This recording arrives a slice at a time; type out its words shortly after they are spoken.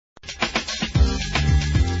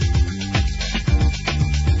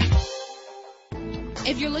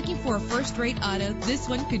If you're looking for a first-rate auto, this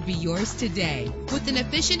one could be yours today. With an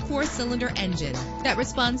efficient 4-cylinder engine that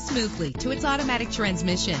responds smoothly to its automatic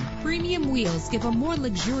transmission, premium wheels give a more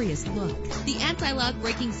luxurious look. The anti-lock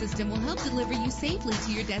braking system will help deliver you safely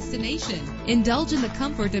to your destination. Indulge in the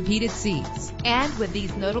comfort of heated seats. And with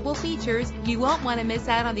these notable features, you won't want to miss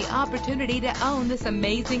out on the opportunity to own this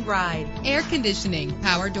amazing ride. Air conditioning,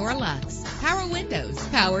 power door locks, power windows,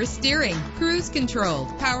 power steering, cruise control,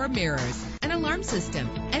 power mirrors, an alarm system,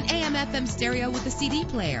 an AM/FM stereo with a CD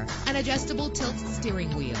player, an adjustable tilt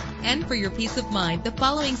steering wheel. And for your peace of mind, the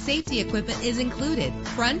following safety equipment is included: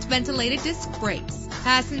 front ventilated disc brakes,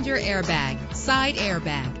 passenger airbag, side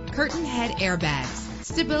airbag, curtain head airbags,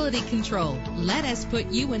 stability control. Let us put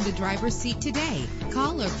you in the driver's seat today.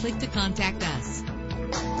 Call or click to contact us.